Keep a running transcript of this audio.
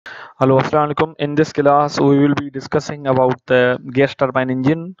Hello, Assalamu alaikum. In this class, we will be discussing about the gas turbine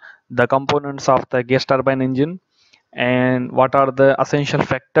engine, the components of the gas turbine engine, and what are the essential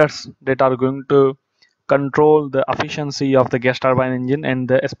factors that are going to control the efficiency of the gas turbine engine and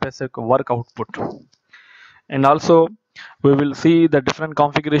the specific work output. And also, we will see the different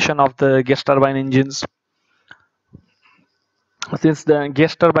configuration of the gas turbine engines. Since the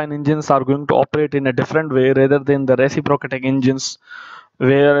gas turbine engines are going to operate in a different way rather than the reciprocating engines,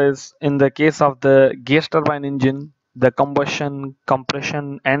 whereas in the case of the gas turbine engine, the combustion,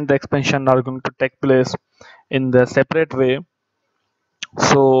 compression and the expansion are going to take place in the separate way.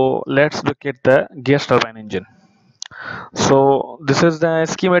 So let's look at the gas turbine engine. So this is the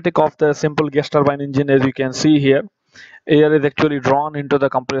schematic of the simple gas turbine engine. As you can see here, air is actually drawn into the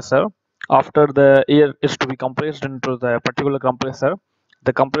compressor. After the air is to be compressed into the particular compressor,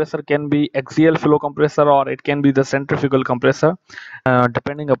 the compressor can be axial flow compressor or it can be the centrifugal compressor,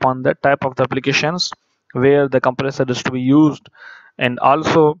 depending upon the type of the applications where the compressor is to be used, and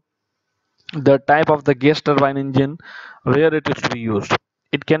also the type of the gas turbine engine where it is to be used.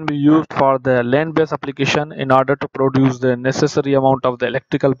 It can be used for the land-based application in order to produce the necessary amount of the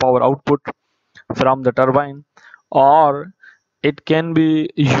electrical power output from the turbine, or it can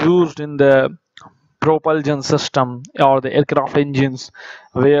be used in the propulsion system or the aircraft engines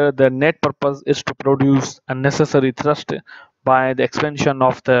where the net purpose is to produce a necessary thrust by the expansion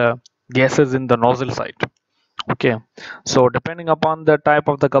of the gases in the nozzle side. Okay, so depending upon the type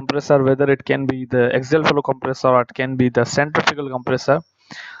of the compressor, whether it can be the axial flow compressor or it can be the centrifugal compressor,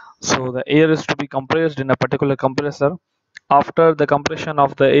 so the air is to be compressed in a particular compressor. After the compression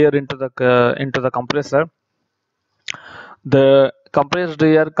of the air into the compressor, the compressed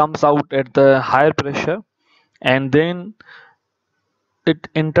air comes out at the higher pressure, and then it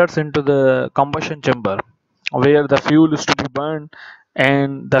enters into the combustion chamber where the fuel is to be burned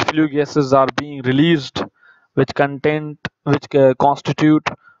and the flue gases are being released, which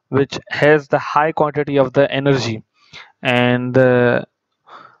has the high quantity of the energy, and the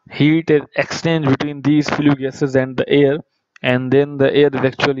heat is exchanged between these flue gases and the air, and then the air is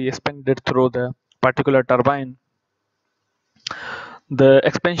actually expanded through the particular turbine. The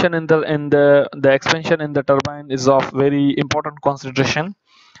expansion in the expansion in the turbine is of very important consideration,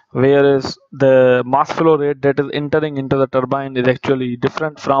 whereas the mass flow rate that is entering into the turbine is actually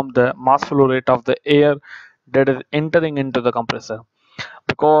different from the mass flow rate of the air that is entering into the compressor.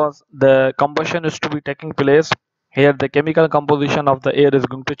 Because the combustion is to be taking place here, the chemical composition of the air is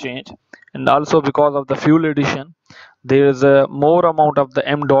going to change, and also because of the fuel addition, there is a more amount of the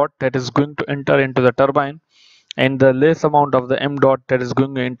m dot that is going to enter into the turbine and the less amount of the m dot that is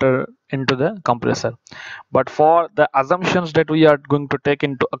going to enter into the compressor. But for the assumptions that we are going to take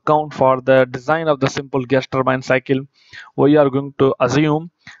into account for the design of the simple gas turbine cycle, we are going to assume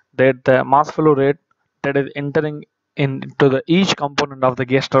that the mass flow rate that is entering into the each component of the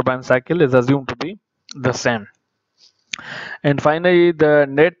gas turbine cycle is assumed to be the same. And finally, the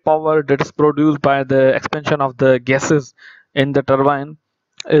net power that is produced by the expansion of the gases in the turbine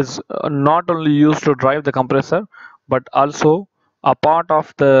is not only used to drive the compressor, but also a part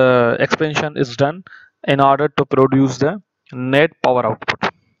of the expansion is done in order to produce the net power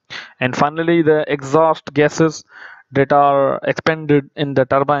output. And finally, the exhaust gases that are expended in the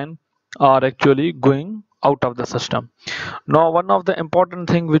turbine are actually going out of the system. Now, one of the important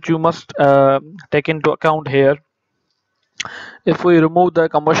thing which you must take into account here, if we remove the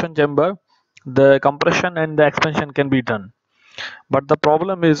combustion chamber, the compression and the expansion can be done. But the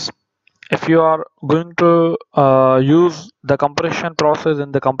problem is, if you are going to use the compression process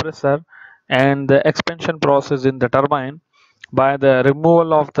in the compressor and the expansion process in the turbine, by the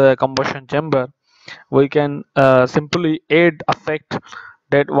removal of the combustion chamber, we can simply add effect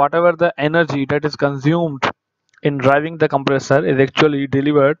that whatever the energy that is consumed in driving the compressor is actually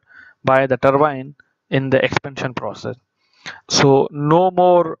delivered by the turbine in the expansion process. So no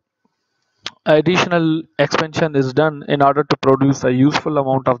more additional expansion is done in order to produce a useful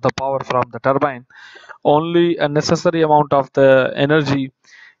amount of the power from the turbine. Only a necessary amount of the energy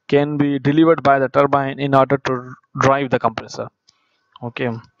can be delivered by the turbine in order to drive the compressor. Okay,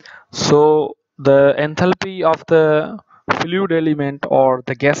 so the enthalpy of the fluid element or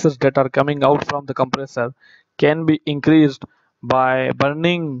the gases that are coming out from the compressor can be increased by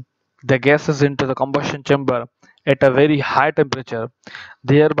burning the gases into the combustion chamber at a very high temperature,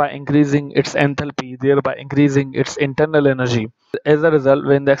 thereby increasing its enthalpy, thereby increasing its internal energy. As a result,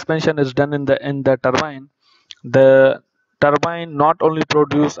 when the expansion is done in the turbine not only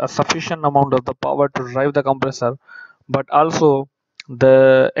produce a sufficient amount of the power to drive the compressor, but also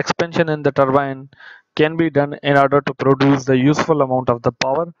the expansion in the turbine can be done in order to produce the useful amount of the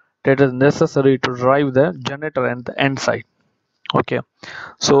power that is necessary to drive the generator and the end side. Okay,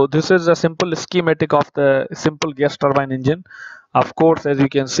 so this is a simple schematic of the simple gas turbine engine. Of course, as you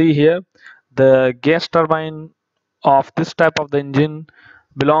can see here, the gas turbine of this type of the engine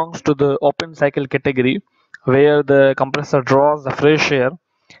belongs to the open cycle category, where the compressor draws the fresh air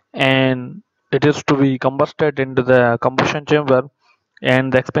and it is to be combusted into the combustion chamber,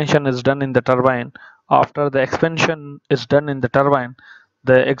 and the expansion is done in the turbine. After the expansion is done in the turbine,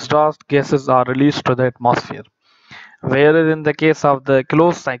 the exhaust gases are released to the atmosphere. Whereas in the case of the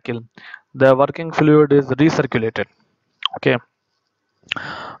closed cycle, the working fluid is recirculated. Okay.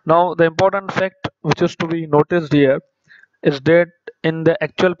 Now the important fact which is to be noticed here is that in the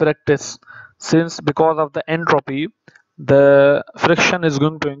actual practice, since because of the entropy, the friction is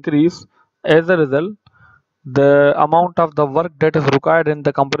going to increase. As a result, the amount of the work that is required in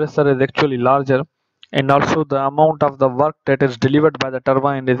the compressor is actually larger, and also the amount of the work that is delivered by the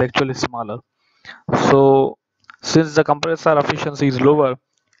turbine is actually smaller. So since the compressor efficiency is lower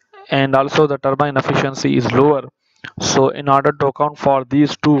and also the turbine efficiency is lower, so in order to account for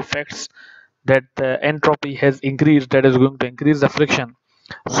these two facts, that the entropy has increased, that is going to increase the friction,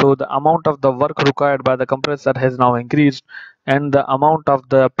 so the amount of the work required by the compressor has now increased, and the amount of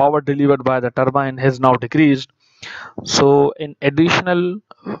the power delivered by the turbine has now decreased. So an additional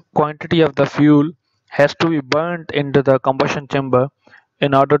quantity of the fuel has to be burnt into the combustion chamber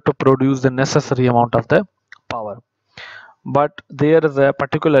in order to produce the necessary amount of the power. But there is a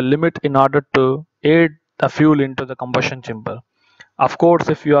particular limit in order to add the fuel into the combustion chamber. Of course,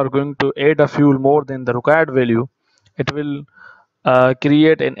 if you are going to add a fuel more than the required value, it will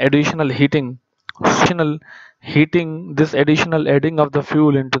create an additional heating. This additional adding of the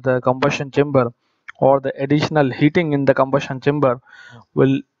fuel into the combustion chamber, or the additional heating in the combustion chamber,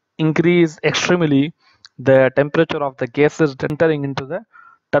 will increase extremely the temperature of the gases entering into the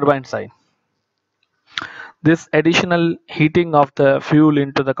turbine side. This additional heating of the fuel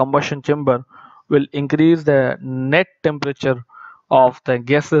into the combustion chamber will increase the net temperature of the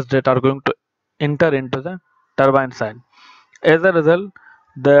gases that are going to enter into the turbine side. As a result,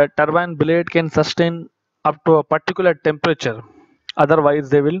 the turbine blade can sustain up to a particular temperature, otherwise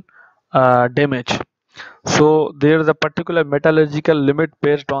they will damage. So there is a particular metallurgical limit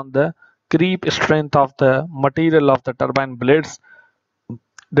based on the creep strength of the material of the turbine blades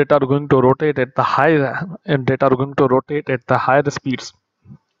that are going to rotate at the higher speeds.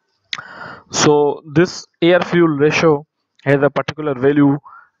 So this air fuel ratio has a particular value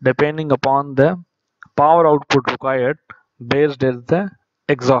depending upon the power output required based as the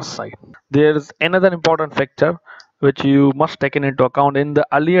exhaust side. There is another important factor which you must take into account. In the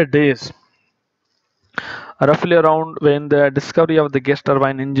earlier days, roughly around when the discovery of the gas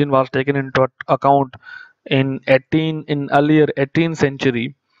turbine engine was taken into account in earlier 18th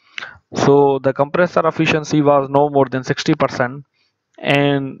century, so the compressor efficiency was no more than 60%,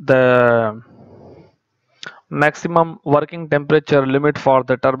 and the maximum working temperature limit for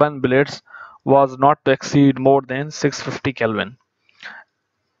the turbine blades was not to exceed more than 650 Kelvin.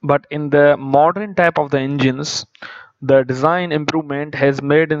 But in the modern type of the engines, the design improvement has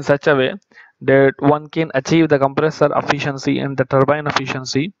made in such a way that one can achieve the compressor efficiency and the turbine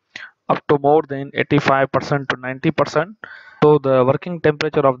efficiency up to more than 85% to 90%. So the working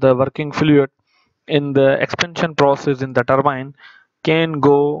temperature of the working fluid in the expansion process in the turbine can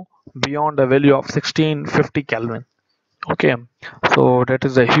go beyond a value of 1650 Kelvin. Okay, so that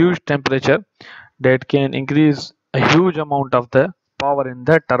is a huge temperature that can increase a huge amount of the power in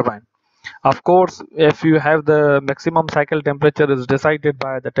the turbine. Of course, if you have the maximum cycle temperature is decided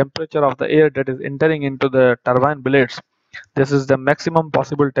by the temperature of the air that is entering into the turbine blades. This is the maximum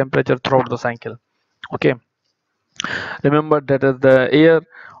possible temperature throughout the cycle. Okay, remember that is the air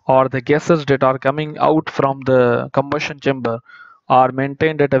or the gases that are coming out from the combustion chamber are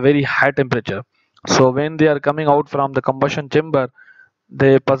maintained at a very high temperature. So when they are coming out from the combustion chamber,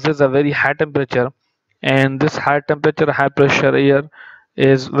 they possess a very high temperature, and this high temperature high pressure air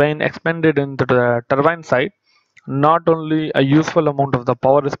is when expanded into the turbine side, not only a useful amount of the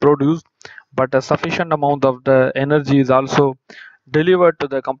power is produced, but a sufficient amount of the energy is also delivered to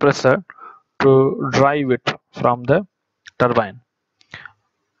the compressor to drive it from the turbine.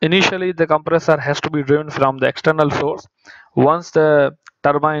 Initially, the compressor has to be driven from the external source. Once the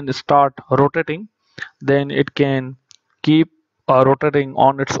turbine start rotating, then it can keep rotating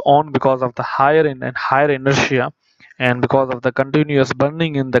on its own because of the higher and higher inertia, and because of the continuous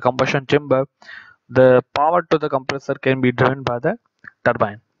burning in the combustion chamber, the power to the compressor can be driven by the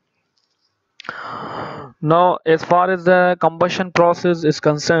turbine. Now, as far as the combustion process is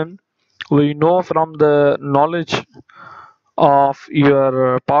concerned, we know from the knowledge of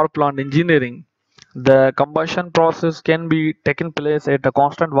your power plant engineering, the combustion process can be taken place at a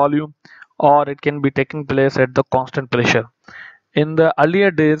constant volume or it can be taking place at the constant pressure. In the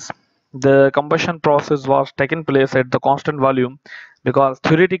earlier days, the combustion process was taking place at the constant volume because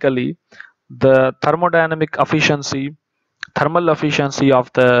theoretically the thermal efficiency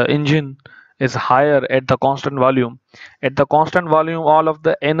of the engine is higher at the constant volume. At the constant volume, all of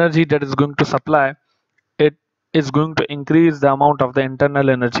the energy that is going to supply it is going to increase the amount of the internal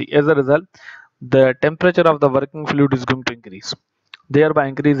energy. As a result, the temperature of the working fluid is going to increase, thereby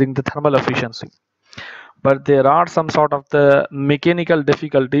increasing the thermal efficiency. But there are some sort of the mechanical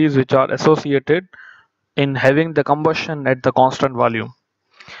difficulties which are associated in having the combustion at the constant volume.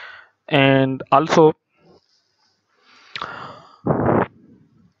 And also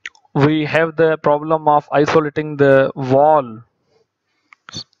we have the problem of isolating the wall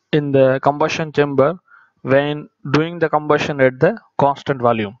in the combustion chamber when doing the combustion at the constant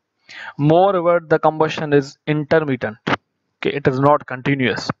volume. Moreover, the combustion is intermittent. Okay, it is not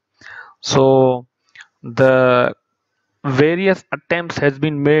continuous. So the various attempts has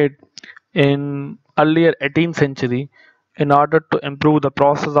been made in earlier 18th century in order to improve the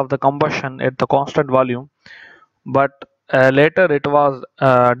process of the combustion at the constant volume, but later it was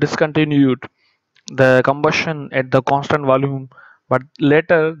discontinued, the combustion at the constant volume, but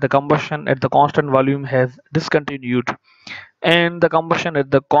later the combustion at the constant volume has discontinued and the combustion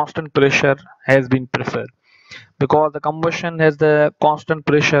at the constant pressure has been preferred, because the combustion has the constant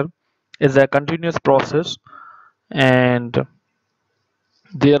pressure is a continuous process and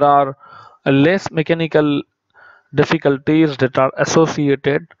there are less mechanical difficulties that are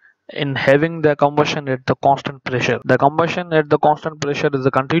associated in having the combustion at the constant pressure. The combustion at the constant pressure is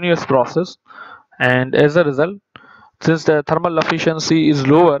a continuous process, and as a result, since the thermal efficiency is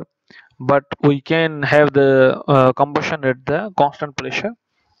lower, but we can have the combustion at the constant pressure,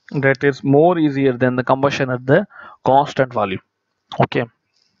 that is more easier than the combustion at the constant volume. Okay,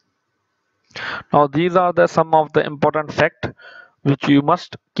 now these are the some of the important fact which you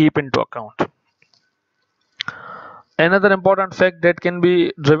must keep into account. Another important fact that can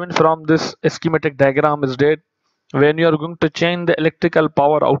be driven from this schematic diagram is that when you are going to change the electrical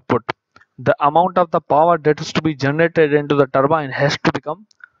power output, the amount of the power that is to be generated into the turbine has to become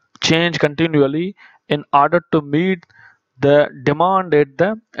changed continually in order to meet the demand at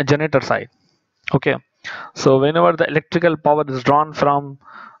the generator side. Okay, so whenever the electrical power is drawn from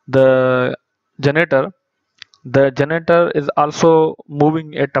the generator, the generator is also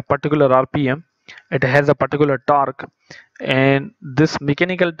moving at a particular RPM. It has a particular torque, and this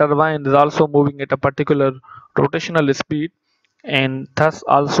mechanical turbine is also moving at a particular rotational speed and thus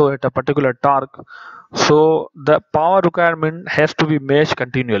also at a particular torque. So the power requirement has to be matched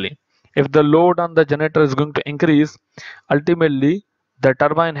continually. If the load on the generator is going to increase, ultimately the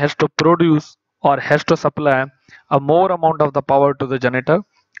turbine has to produce or has to supply a more amount of the power to the generator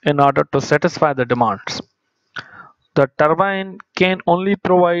in order to satisfy the demands. The turbine can only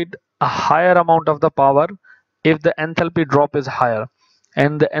provide a higher amount of the power if the enthalpy drop is higher,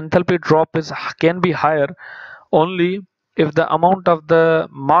 and the enthalpy drop can be higher only if the amount of the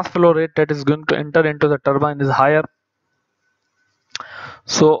mass flow rate that is going to enter into the turbine is higher.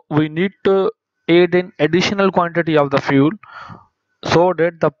 So we need to add in additional quantity of the fuel so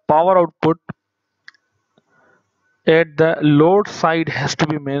that the power output at the load side has to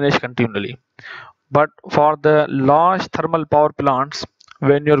be managed continually. But for the large thermal power plants,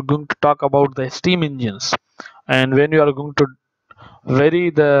 when you're going to talk about the steam engines and when you are going to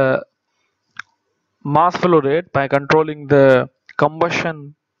vary the mass flow rate by controlling the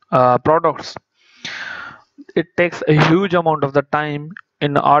combustion products, it takes a huge amount of the time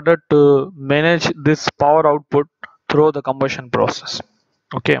in order to manage this power output through the combustion process.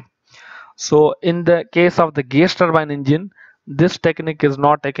 Okay, so in the case of the gas turbine engine, this technique is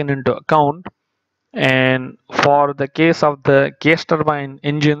not taken into account, and for the case of the gas turbine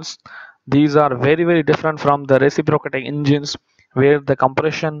engines, these are very different from the reciprocating engines where the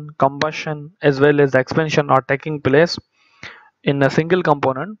compression, combustion as well as the expansion are taking place in a single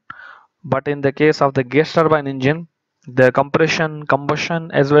component. But in the case of the gas turbine engine, the compression,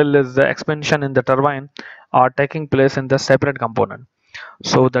 combustion as well as the expansion in the turbine are taking place in the separate component.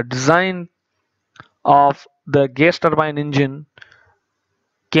 So the design of the gas turbine engine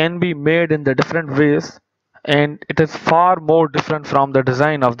can be made in the different ways, and it is far more different from the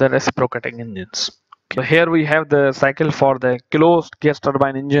design of the reciprocating engines. So here we have the cycle for the closed gas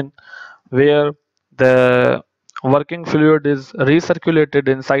turbine engine where the working fluid is recirculated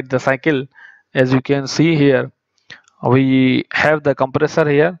inside the cycle. As you can see here, we have the compressor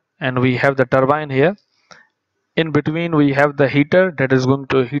here and we have the turbine here, in between we have the heater that is going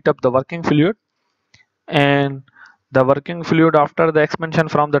to heat up the working fluid, and the working fluid after the expansion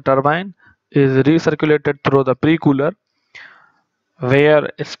from the turbine is recirculated through the pre-cooler where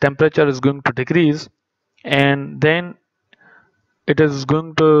its temperature is going to decrease, and then it is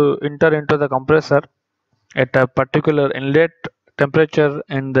going to enter into the compressor at a particular inlet temperature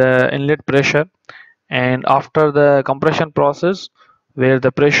and the inlet pressure. And after the compression process where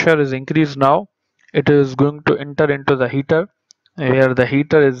the pressure is increased, now it is going to enter into the heater where the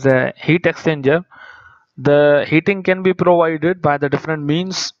heater is the heat exchanger. The heating can be provided by the different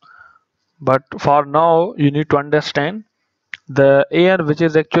means, but for now you need to understand the air which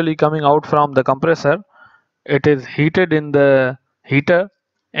is actually coming out from the compressor, it is heated in the heater,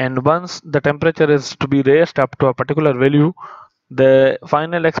 and once the temperature is to be raised up to a particular value, the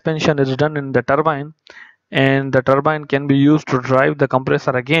final expansion is done in the turbine, and the turbine can be used to drive the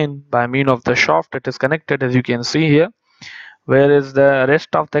compressor again by means of the shaft it is connected, as you can see here, whereas the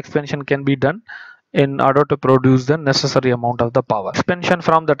rest of the expansion can be done in order to produce the necessary amount of the power. Expansion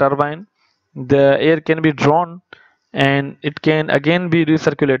from the turbine, the air can be drawn and it can again be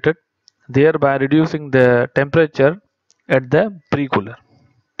recirculated, thereby reducing the temperature at the pre-cooler.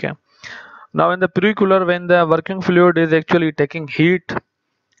 Okay. Now in the pre-cooler, when the working fluid is actually taking heat,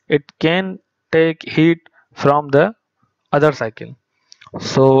 it can take heat from the other cycle.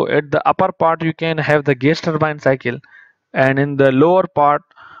 So at the upper part you can have the gas turbine cycle, and in the lower part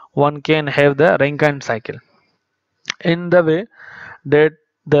one can have the Rankine cycle, in the way that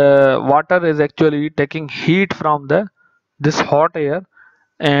the water is actually taking heat from the this hot air,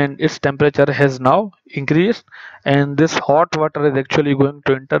 and its temperature has now increased, and this hot water is actually going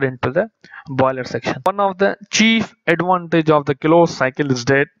to enter into the boiler section. One of the chief advantage of the closed cycle is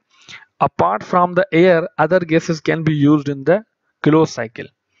that apart from the air, other gases can be used in the closed cycle,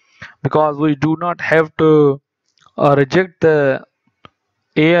 because we do not have to reject the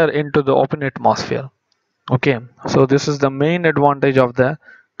air into the open atmosphere. Okay, so this is the main advantage of the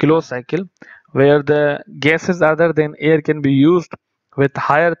closed cycle, where the gases other than air can be used with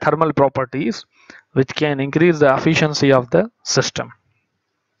higher thermal properties, which can increase the efficiency of the system.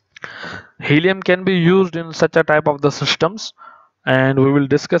 Helium can be used in such a type of the systems, and we will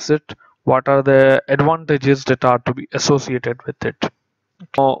discuss it, what are the advantages that are to be associated with it.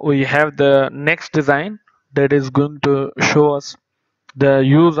 Now we have the next design that is going to show us the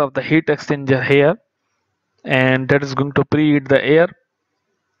use of the heat exchanger here, and that is going to preheat the air.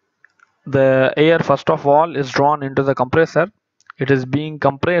 The air first of all is drawn into the compressor. It is being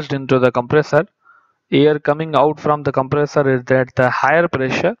compressed into the compressor. Air coming out from the compressor is at the higher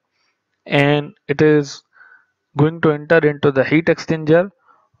pressure, and it is going to enter into the heat exchanger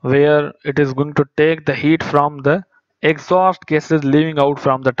where it is going to take the heat from the exhaust gases leaving out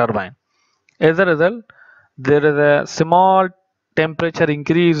from the turbine. As a result, there is a small temperature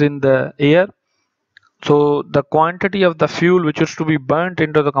increase in the air, so the quantity of the fuel which is to be burnt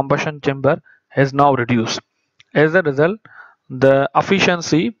into the combustion chamber has now reduced. As a result, the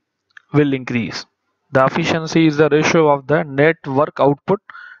efficiency will increase. The efficiency is the ratio of the net work output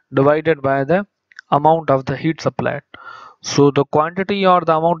divided by the amount of the heat supplied. So the quantity or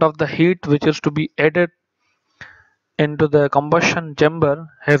the amount of the heat which is to be added into the combustion chamber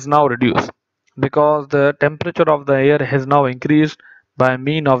has now reduced, because the temperature of the air has now increased by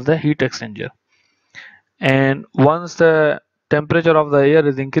mean of the heat exchanger. And once the temperature of the air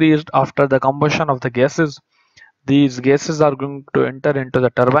is increased after the combustion of the gases, these gases are going to enter into the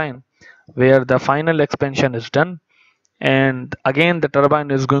turbine where the final expansion is done, and again the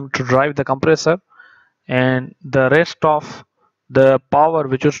turbine is going to drive the compressor, and the rest of the power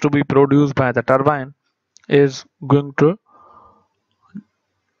which is to be produced by the turbine is going to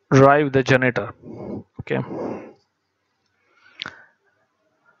drive the generator. Okay,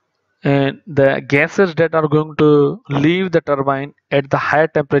 and the gases that are going to leave the turbine at the higher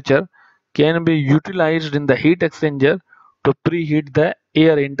temperature can be utilized in the heat exchanger to preheat the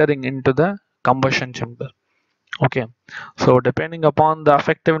air entering into the combustion chamber. Okay, so depending upon the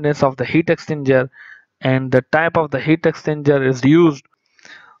effectiveness of the heat exchanger and the type of the heat exchanger is used,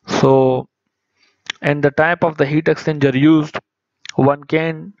 so and the type of the heat exchanger used, one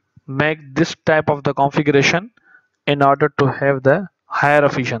can make this type of the configuration in order to have the higher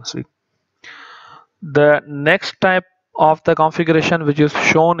efficiency. The next type of the configuration which is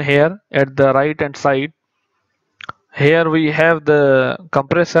shown here at the right hand side, here we have the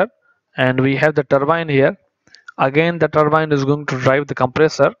compressor and we have the turbine here. Again the turbine is going to drive the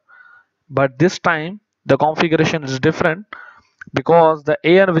compressor, but this time the configuration is different, because the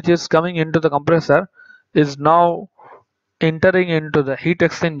air which is coming into the compressor is now entering into the heat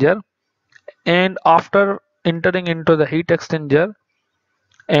exchanger, and after entering into the heat exchanger,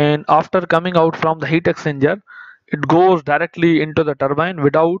 and after coming out from the heat exchanger, it goes directly into the turbine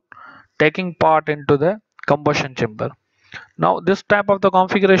without taking part into the combustion chamber. Now this type of the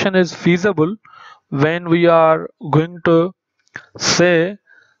configuration is feasible when we are going to say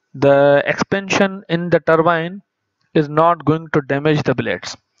the expansion in the turbine is not going to damage the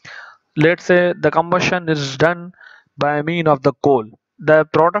blades. Let's say the combustion is done by mean of the coal. The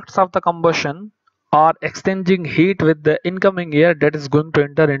products of the combustion are exchanging heat with the incoming air that is going to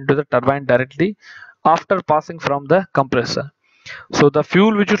enter into the turbine directly after passing from the compressor. So the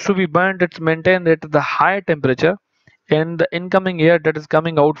fuel which is to be burned, it's maintained at the high temperature, and the incoming air that is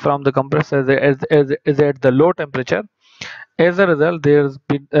coming out from the compressor is at the low temperature. As a result, there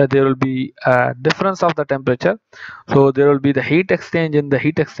will be a difference of the temperature, so there will be the heat exchange in the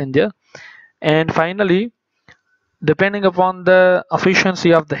heat exchanger, and finally, depending upon the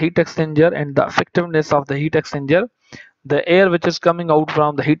efficiency of the heat exchanger and the effectiveness of the heat exchanger, the air which is coming out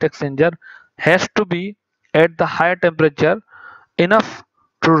from the heat exchanger has to be at the higher temperature enough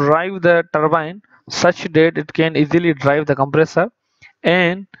to drive the turbine such that it can easily drive the compressor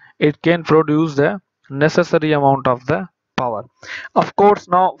and it can produce the necessary amount of the power. Of course,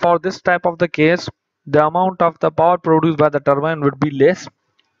 now for this type of the case, the amount of the power produced by the turbine would be less.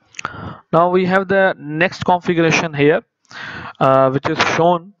 Now we have the next configuration here, which is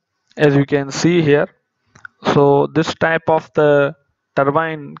shown as you can see here. So this type of the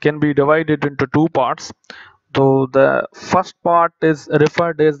turbine can be divided into two parts. So the first part is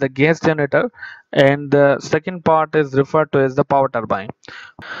referred as the gas generator, and the second part is referred to as the power turbine.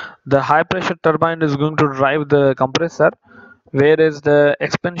 The high pressure turbine is going to drive the compressor, whereas the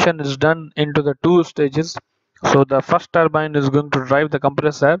expansion is done into the two stages. So the first turbine is going to drive the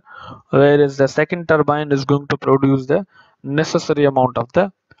compressor, whereas the second turbine is going to produce the necessary amount of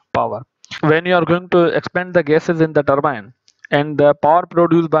the power. When you are going to expand the gases in the turbine, and the power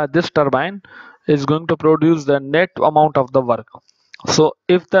produced by this turbine is going to produce the net amount of the work. So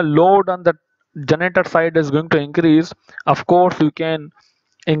if the load on the generator side is going to increase, of course you can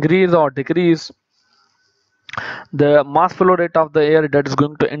increase or decrease the mass flow rate of the air that is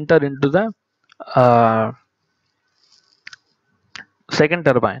going to enter into the uh, second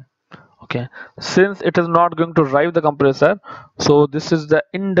turbine. Okay, since it is not going to drive the compressor, so this is the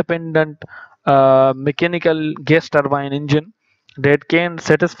independent mechanical gas turbine engine that can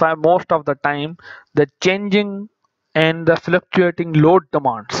satisfy most of the time the changing and the fluctuating load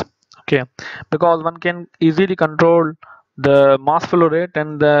demands. Okay, because one can easily control the mass flow rate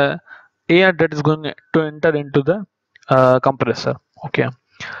and the air that is going to enter into the compressor. Okay,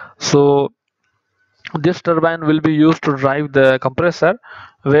 so this turbine will be used to drive the compressor,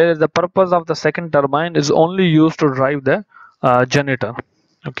 whereas the purpose of the second turbine is only used to drive the generator.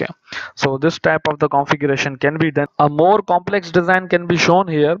 Okay, so this type of the configuration can be done. A more complex design can be shown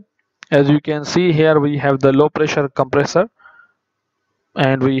here. As you can see here, we have the low pressure compressor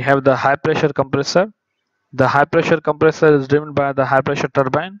and we have the high pressure compressor. The high pressure compressor is driven by the high pressure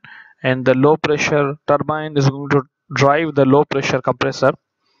turbine, and the low pressure turbine is going to drive the low pressure compressor.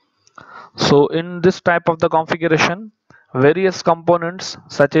 So in this type of the configuration, various components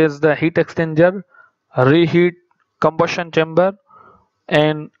such as the heat exchanger, reheat combustion chamber,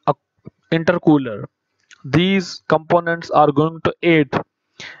 and a intercooler, these components are going to aid.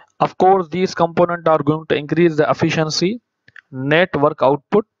 Of course, these components are going to increase the efficiency, net work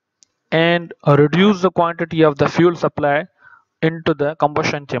output, and reduce the quantity of the fuel supply into the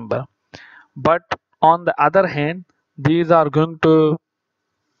combustion chamber. But on the other hand, these are going to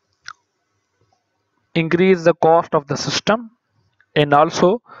increase the cost of the system, and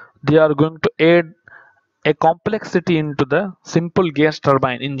also they are going to add a complexity into the simple gas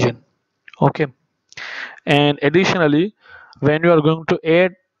turbine engine. Okay, and additionally, when you are going to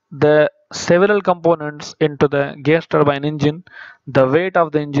add the several components into the gas turbine engine, the weight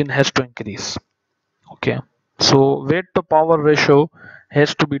of the engine has to increase. Okay, so weight to power ratio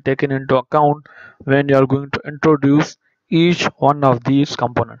has to be taken into account when you are going to introduce each one of these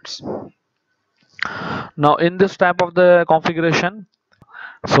components. Now in this type of the configuration,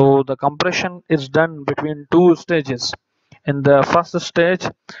 so the compression is done between two stages. In the first stage,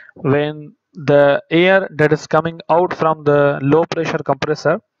 when the air that is coming out from the low pressure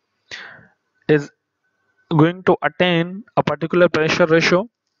compressor is going to attain a particular pressure ratio,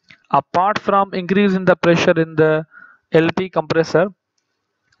 apart from increase in the pressure in the LP compressor,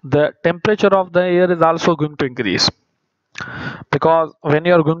 the temperature of the air is also going to increase, because when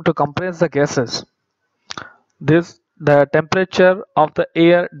you are going to compress the gases, the temperature of the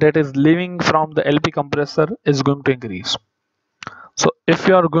air that is leaving from the LP compressor is going to increase. So if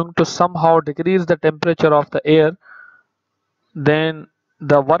you are going to somehow decrease the temperature of the air, then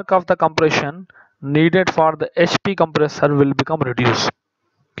the work of the compression needed for the HP compressor will become reduced.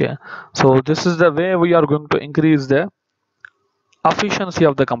 Okay, so this is the way we are going to increase the efficiency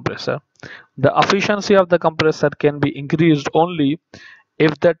of the compressor. The efficiency of the compressor can be increased only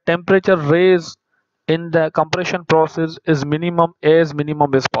if the temperature raise in the compression process is minimum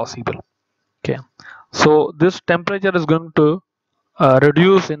as possible. Okay, so this temperature is going to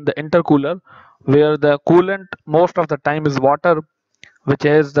reduce in the intercooler, where the coolant most of the time is water, which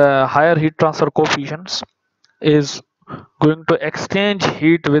has the higher heat transfer coefficients, is going to exchange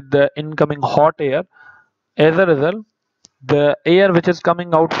heat with the incoming hot air. As a result, the air which is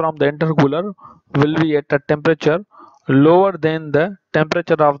coming out from the intercooler will be at a temperature lower than the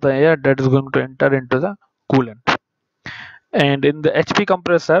temperature of the air that is going to enter into the coolant. And in the HP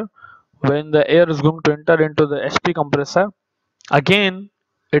compressor, when the air is going to enter into the HP compressor, again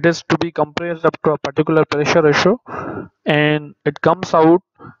it is to be compressed up to a particular pressure ratio, and it comes out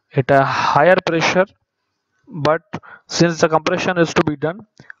at a higher pressure. But since the compression is to be done,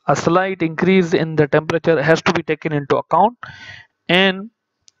 a slight increase in the temperature has to be taken into account, and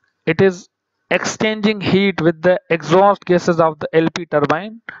it is exchanging heat with the exhaust gases of the LP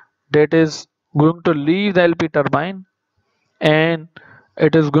turbine that is going to leave the LP turbine, and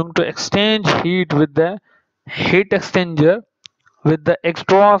it is going to exchange heat with the heat exchanger with the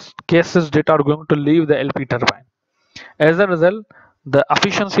exhaust gases that are going to leave the LP turbine. As a result, the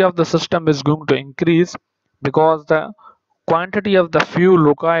efficiency of the system is going to increase because the quantity of the fuel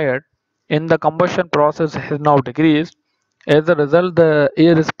required in the combustion process has now decreased. As a result, the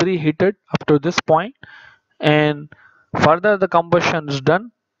air is preheated up to this point, and further the combustion is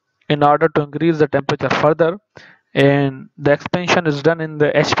done in order to increase the temperature further, and the expansion is done in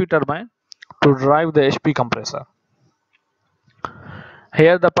the HP turbine to drive the HP compressor.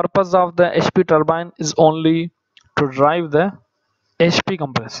 Here the purpose of the HP turbine is only to drive the HP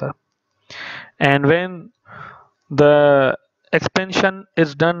compressor, and when the expansion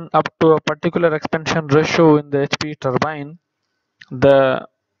is done up to a particular expansion ratio in the HP turbine, the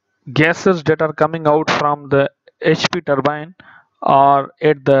gases that are coming out from the HP turbine are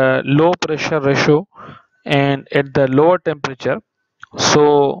at the low pressure ratio and at the lower temperature.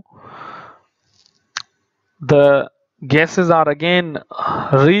 So the gases are again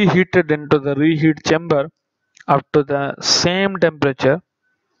reheated into the reheat chamber up to the same temperature,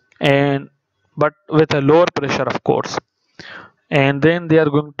 and but with a lower pressure, of course, and then they are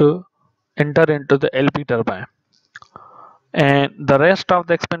going to enter into the LP turbine, and the rest of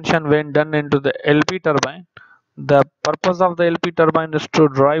the expansion when done into the LP turbine. The purpose of the LP turbine is to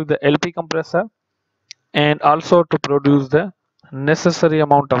drive the LP compressor and also to produce the necessary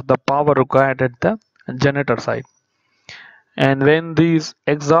amount of the power required at the generator side. And when these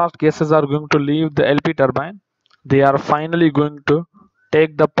exhaust gases are going to leave the LP turbine, they are finally going to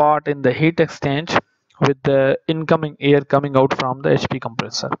take the part in the heat exchange with the incoming air coming out from the HP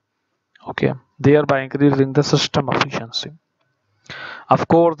compressor. Okay, thereby increasing the system efficiency. Of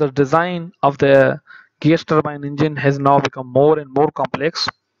course, the design of the gas turbine engine has now become more and more complex,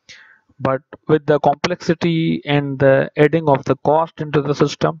 but with the complexity and the adding of the cost into the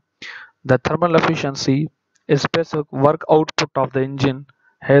system, the thermal efficiency, specific work output of the engine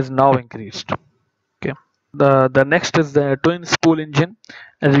has now increased. Okay. The next is the twin spool engine.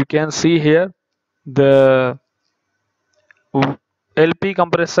 As you can see here, the LP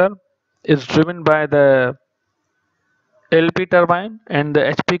compressor is driven by the LP turbine and the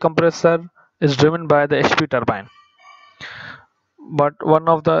HP compressor is driven by the HP turbine. But one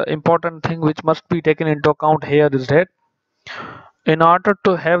of the important thing which must be taken into account here is that in order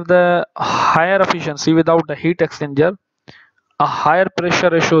to have the higher efficiency without the heat exchanger, a higher pressure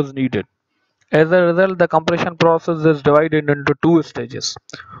ratio is needed. As a result, the compression process is divided into two stages.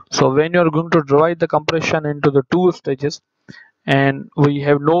 So when you are going to divide the compression into the two stages and we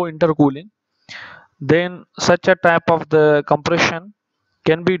have no intercooling, then such a type of the compression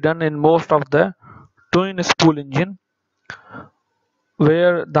can be done in most of the twin spool engine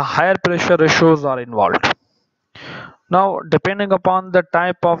where the higher pressure ratios are involved. Now, depending upon the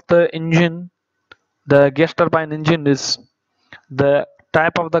type of the engine, the gas turbine engine is the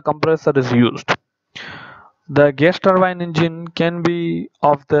type of the compressor is used. The gas turbine engine can be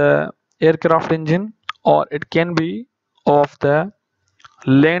of the aircraft engine or it can be of the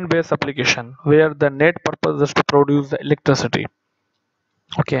land-based application where the net purpose is to produce the electricity.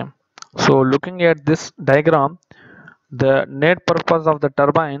 Okay, so looking at this diagram, the net purpose of the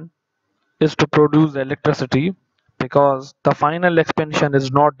turbine is to produce electricity because the final expansion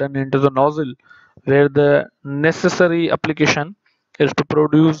is not done into the nozzle where the necessary application is to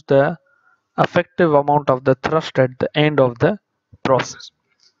produce the effective amount of the thrust at the end of the process.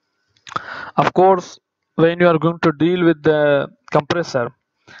 Of course, when you are going to deal with the compressor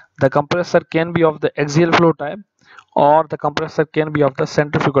can be of the axial flow type or the compressor can be of the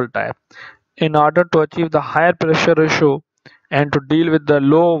centrifugal type. In order to achieve the higher pressure ratio and to deal with the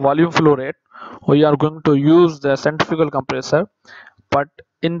low volume flow rate, we are going to use the centrifugal compressor. But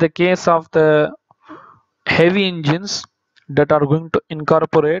in the case of the heavy engines that are going to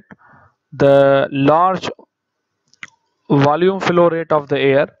incorporate the large volume flow rate of the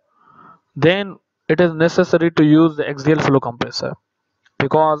air, then it is necessary to use the axial flow compressor,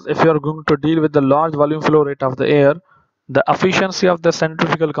 because if you are going to deal with the large volume flow rate of the air, the efficiency of the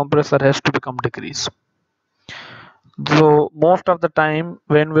centrifugal compressor has to become decreased. So most of the time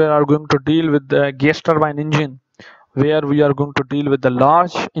when we are going to deal with the gas turbine engine, where we are going to deal with the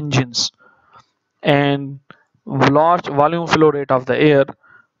large engines and large volume flow rate of the air,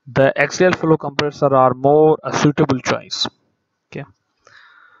 the axial flow compressor are more a suitable choice. Okay,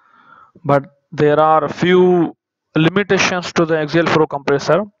 but there are a few limitations to the axial flow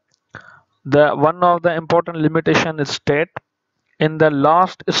compressor. The one of the important limitation is that in the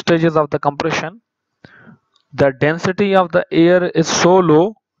last stages of the compression, the density of the air is so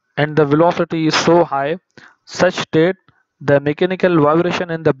low and the velocity is so high such that the mechanical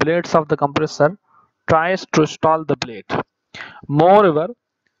vibration in the blades of the compressor tries to stall the blade. Moreover,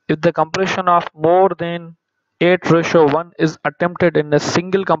 if the compression of more than 8:1 is attempted in a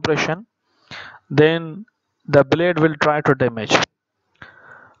single compression, then the blade will try to damage.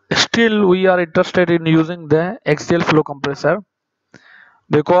 Still, we are interested in using the axial flow compressor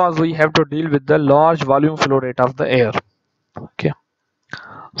because we have to deal with the large volume flow rate of the air. Okay,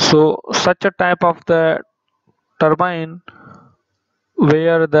 so such a type of the turbine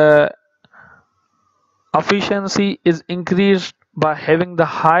where the efficiency is increased by having the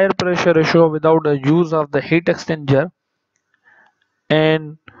higher pressure ratio without the use of the heat exchanger,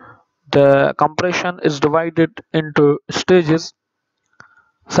 and the compression is divided into stages,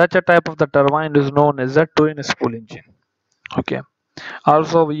 such a type of the turbine is known as a twin spool engine. Okay,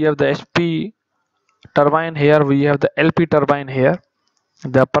 also we have the HP turbine here, we have the LP turbine here.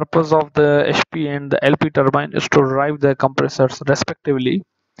 The purpose of the HP and the LP turbine is to drive the compressors respectively,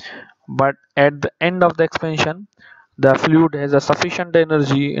 but at the end of the expansion the fluid has a sufficient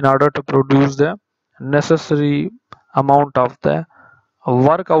energy in order to produce the necessary amount of the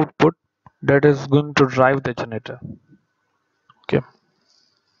work output that is going to drive the generator. Okay,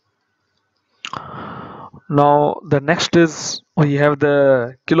 now the next is we have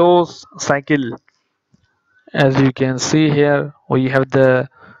the closed cycle. As you can see here, we have the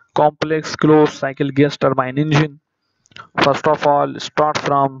complex closed cycle gas turbine engine. First of all, start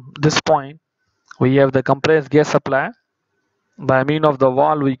from this point. We have the compressed gas supply. By means of the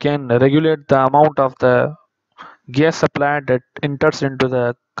valve, we can regulate the amount of the gas supply that enters into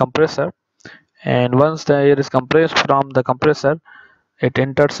the compressor. And once the air is compressed from the compressor, it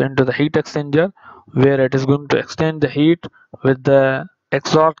enters into the heat exchanger, where it is going to extend the heat with the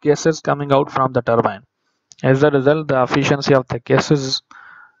exhaust gases coming out from the turbine. As a result, the efficiency of the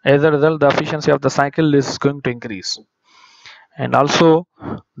cycle is going to increase, and also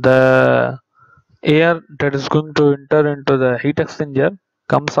the air that is going to enter into the heat exchanger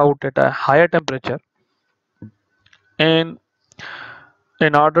comes out at a higher temperature, and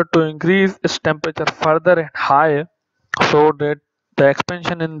in order to increase its temperature further and higher so that the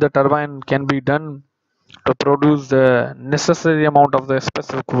expansion in the turbine can be done to produce the necessary amount of the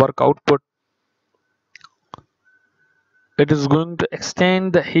specific work output, it is going to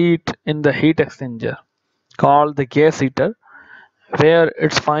extend the heat in the heat exchanger called the gas heater, where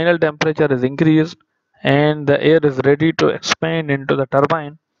its final temperature is increased and the air is ready to expand into the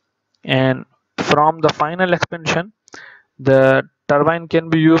turbine. And from the final expansion, the turbine can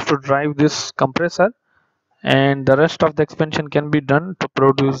be used to drive this compressor, and the rest of the expansion can be done to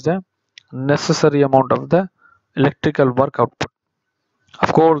produce the necessary amount of the electrical work output.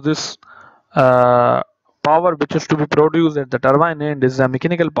 Of course, this power which is to be produced at the turbine end is a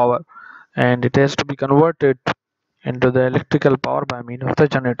mechanical power, and it has to be converted into the electrical power by means of the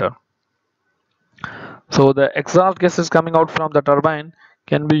generator. So the exhaust gases coming out from the turbine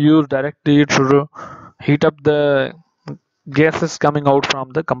can be used directly to heat up the gases coming out from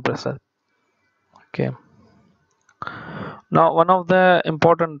the compressor. Okay, now one of the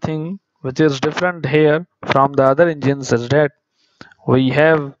important thing which is different here from the other engines is that we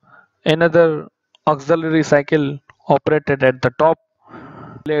have another auxiliary cycle operated at the top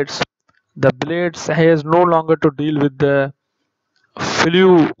blades. The blades has no longer to deal with the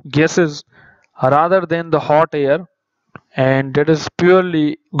flue gases rather than the hot air, and that is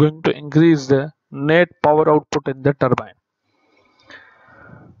purely going to increase the net power output in the turbine.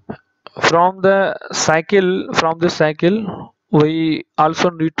 From this cycle, we also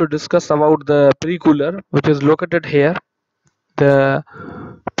need to discuss about the pre-cooler, which is located here. The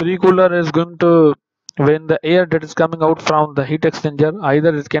pre-cooler is going to, when the air that is coming out from the heat exchanger,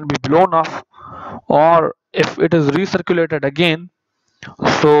 either it can be blown off, or if it is recirculated again,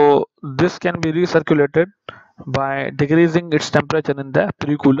 so this can be recirculated by decreasing its temperature in the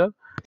pre-cooler.